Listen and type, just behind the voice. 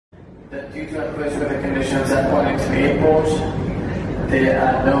That due to adverse weather conditions at Wellington Airport, there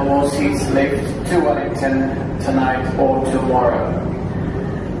are no more seats left to Wellington tonight or tomorrow.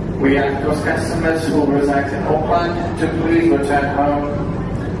 We ask those customers who reside in Auckland to please return home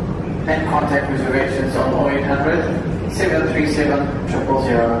and contact reservations on 0800 737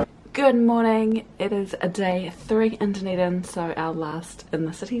 000. Good morning, it is day 3 in Dunedin, so our last in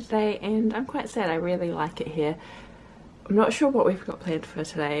the city today, and I'm quite sad. I really like it here. I'm not sure what we've got planned for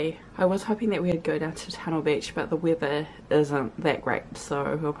today. I was hoping that we'd go down to Tunnel Beach, but the weather isn't that great,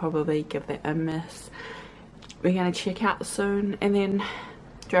 so we'll probably give that a miss. We're going to check out soon and then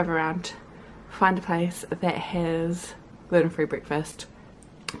drive around, find a place that has gluten-free breakfast.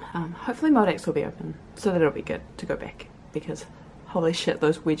 Hopefully Modex will be open, so that it'll be good to go back, because holy shit,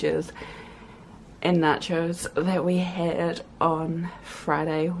 those wedges and nachos that we had on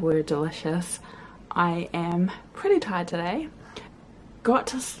Friday were delicious. I am pretty tired today. Got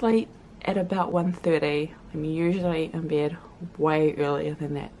to sleep at about 1:30. I'm usually in bed way earlier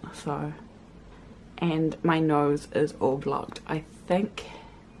than that, so, and my nose is all blocked. I think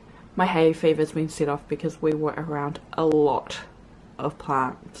my hay fever's been set off because we were around a lot of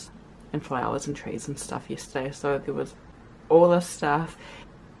plants and flowers and trees and stuff yesterday, so there was all this stuff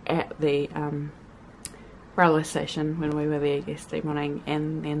at the railway station when we were there yesterday morning,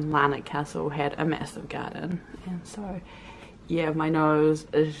 and then Larnack Castle had a massive garden, and so yeah, my nose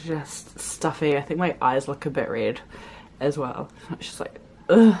is just stuffy. I think my eyes look a bit red as well. So it's just like,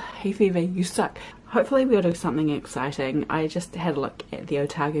 ugh, hay fever, you suck. Hopefully we'll do something exciting. I just had a look at the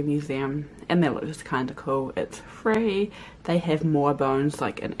Otago Museum and that looks kind of cool. It's free. They have more bones,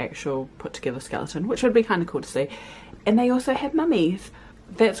 like an actual put together skeleton, which would be kind of cool to see. And they also have mummies.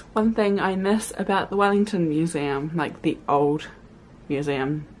 That's one thing I miss about the Wellington Museum, like the old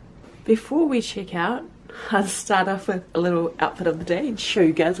museum. Before we check out, I'll start off with a little outfit of the day and show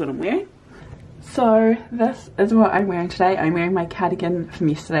you guys what I'm wearing. So this is what I'm wearing today. I'm wearing my cardigan from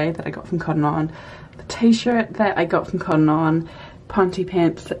yesterday that I got from Cotton On, the t-shirt that I got from Cotton On, ponte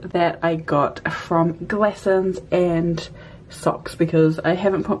pants that I got from Glassons, and socks because I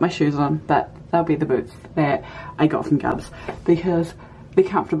haven't put my shoes on, but they'll be the boots that I got from Gubs because they're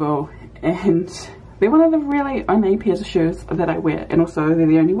comfortable and they're one of the really only pairs of shoes that I wear, and also they're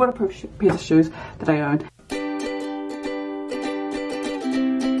the only waterproof pairs of shoes that I own.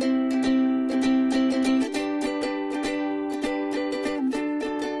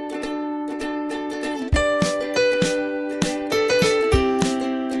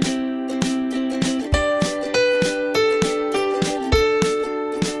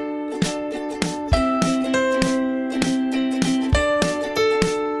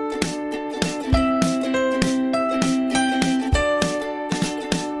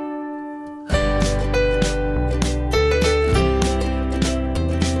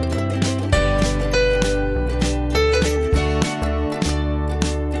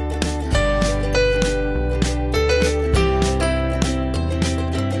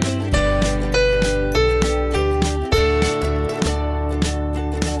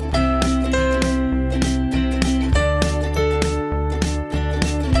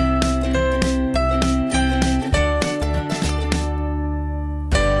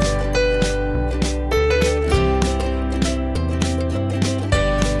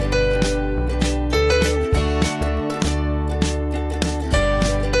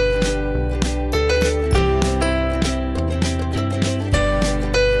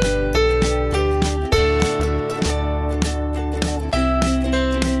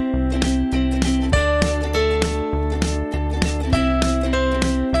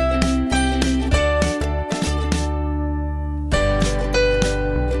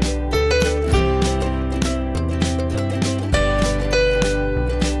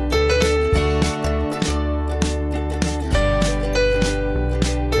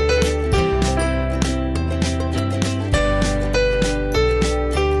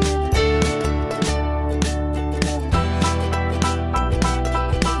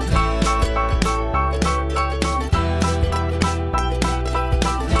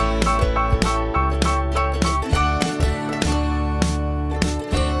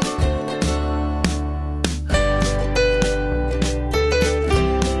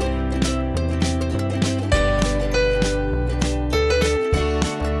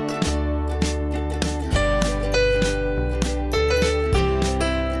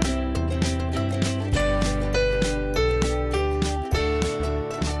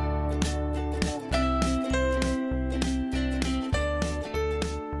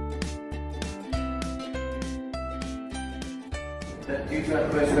 Due to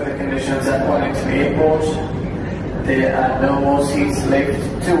adverse weather conditions at Wellington Airport, There are no more seats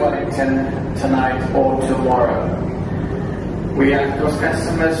left to Wellington tonight or tomorrow. We ask those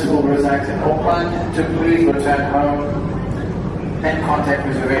customers who reside in Auckland to please return home and contact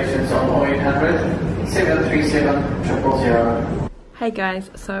reservations on 0800 737 000. Hey guys,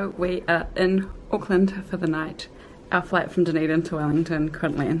 so we are in Auckland for the night. Our flight from Dunedin to Wellington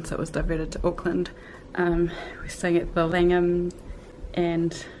couldn't land, so it was diverted to Auckland. We're staying at the Langham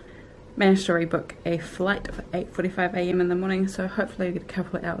and managed to rebook a flight for 8:45 AM in the morning, so hopefully we get a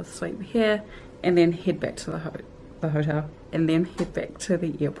couple of hours sleep here and then head back to the hotel and then head back to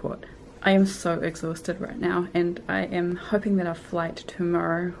the airport. I am so exhausted right now, and I am hoping that our flight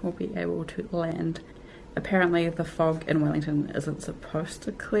tomorrow will be able to land. Apparently the fog in Wellington isn't supposed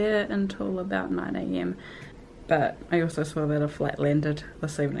to clear until about 9 AM, but I also saw that a flight landed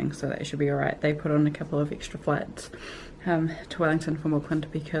this evening, so that should be alright. They put on a couple of extra flights to Wellington from Auckland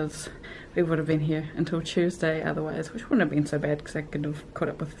because we would have been here until Tuesday otherwise, which wouldn't have been so bad because I could have caught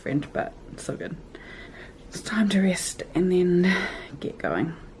up with a friend, but it's so good. It's time to rest and then get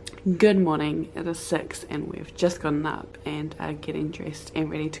going. Good morning, it is 6 and we've just gotten up and are getting dressed and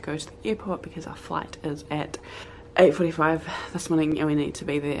ready to go to the airport because our flight is at 8:45 this morning and we need to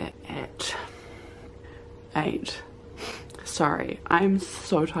be there at 8. Sorry, I'm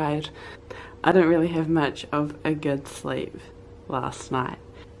so tired. I didn't really have much of a good sleep last night,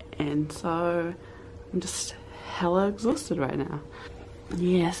 and so I'm just hella exhausted right now.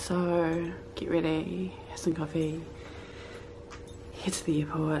 Yeah, so get ready, have some coffee, head to the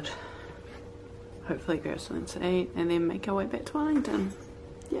airport, hopefully grab something to eat, and then make our way back to Wellington.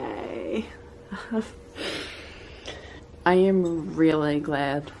 Yay! I am really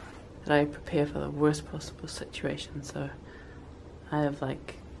glad that I prepare for the worst possible situation, so I have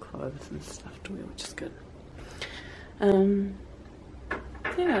like clothes and stuff to wear, which is good.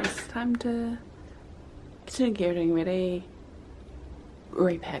 Yeah, it's time to continue getting ready,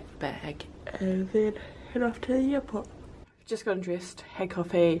 repack the bag, and then head off to the airport. Just gotten dressed, had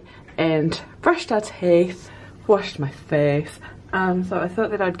coffee, and brushed our teeth, washed my face. So I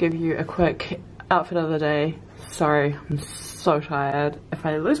thought that I'd give you a quick outfit of the day. Sorry, I'm so tired. If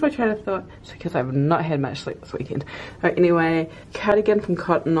I lose my train of thought, it's because I've not had much sleep this weekend. Anyway, cardigan from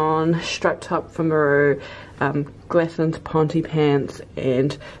Cotton On, striped top from Maru, glistened ponte pants,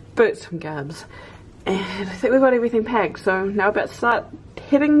 and boots from Gabs. And I think we've got everything packed, so now about to start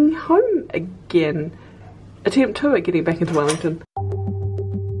heading home again. Attempt 2 at getting back into Wellington.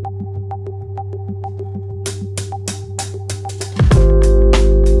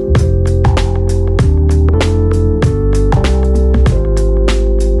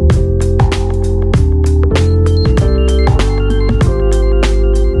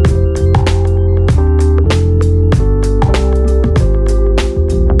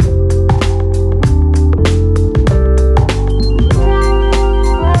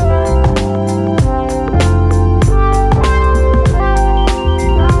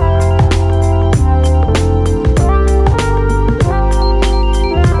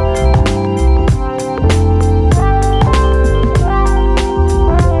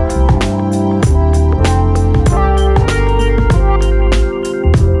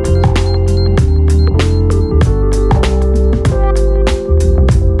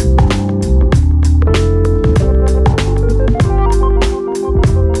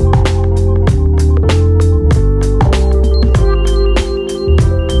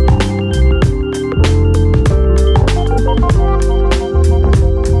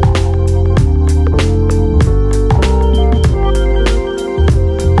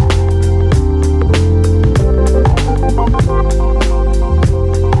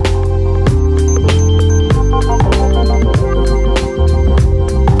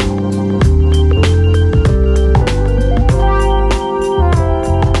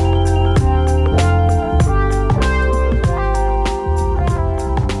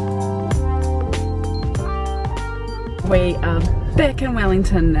 We are back in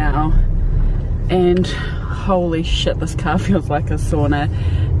Wellington now, and holy shit, this car feels like a sauna.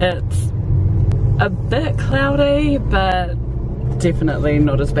 It's a bit cloudy, but definitely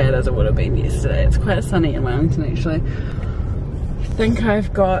not as bad as it would have been yesterday. It's quite sunny in Wellington actually. I think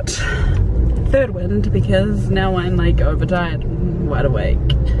I've got third wind because now I'm like overtired and wide awake.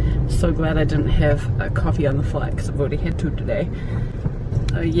 So glad I didn't have a coffee on the flight because I've already had 2 today.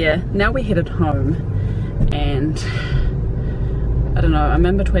 So yeah, now we're headed home, and I don't know, I'm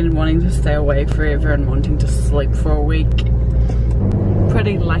in between wanting to stay away forever and wanting to sleep for a week.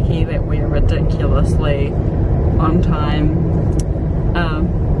 Pretty lucky that we're ridiculously on time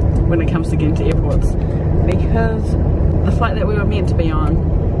when it comes to getting to airports, because the flight that we were meant to be on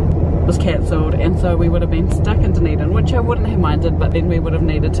was cancelled, and so we would have been stuck in Dunedin, which I wouldn't have minded, but then we would have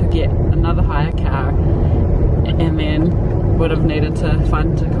needed to get another hire car and then would have needed to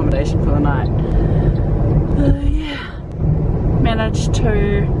find accommodation for the night. Yeah, managed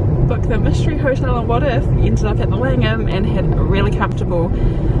to book the mystery hotel in What If, ended up at the Langham and had a really comfortable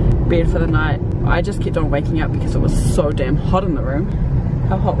bed for the night. I just kept on waking up because it was so damn hot in the room.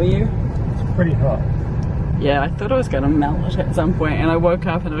 How hot were you? It's pretty hot. Yeah, I thought I was going to melt at some point, and I woke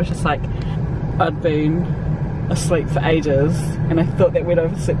up and it was just like I'd been asleep for ages, and I thought that we'd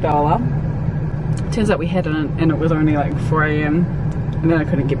overslept our alarm. Turns out we hadn't, and it was only like 4 AM, and then I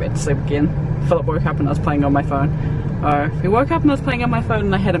couldn't get back to sleep again. Philip woke up and I was playing on my phone. If he woke up and I was playing on my phone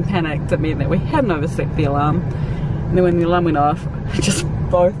and I hadn't panicked, it meant that we hadn't overslept the alarm. And then when the alarm went off, I just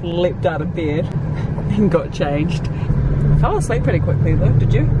both leapt out of bed and got changed. I fell asleep pretty quickly though,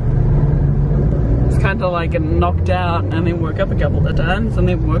 did you? It's kind of like knocked out and then woke up a couple of times and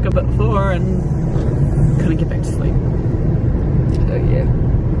then woke up at 4 and couldn't get back to sleep. So yeah,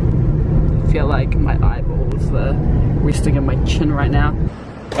 I feel like my eyeballs are resting on my chin right now.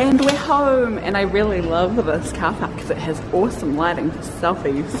 And we're home, and I really love this car park because it has awesome lighting for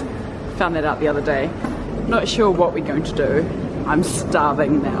selfies. Found that out the other day. Not sure what we're going to do. I'm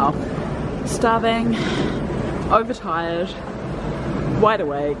starving now. Starving, overtired, wide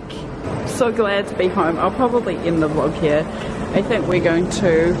awake. So glad to be home. I'll probably end the vlog here. I think we're going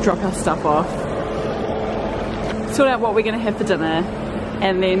to drop our stuff off, sort out what we're going to have for dinner,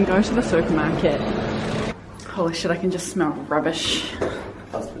 and then go to the supermarket. Holy shit, I can just smell rubbish.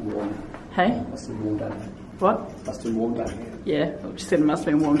 Must have been warm. Hey? Must have been warm down here. What? Must have been warm down here. Yeah, well, she said it must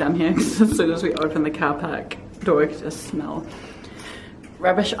have been warm down here because as soon as we opened the car park door, I could just smell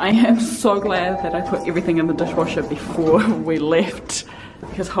rubbish. I am so glad that I put everything in the dishwasher before we left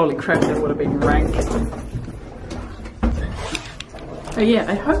because holy crap, that would have been rank. So yeah,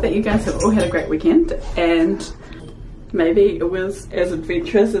 I hope that you guys have all had a great weekend, and maybe it was as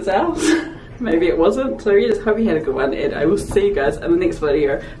adventurous as ours. Maybe it wasn't. So yeah, just hope you had a good one, and I will see you guys in the next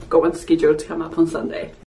video. I've got one scheduled to come up on Sunday.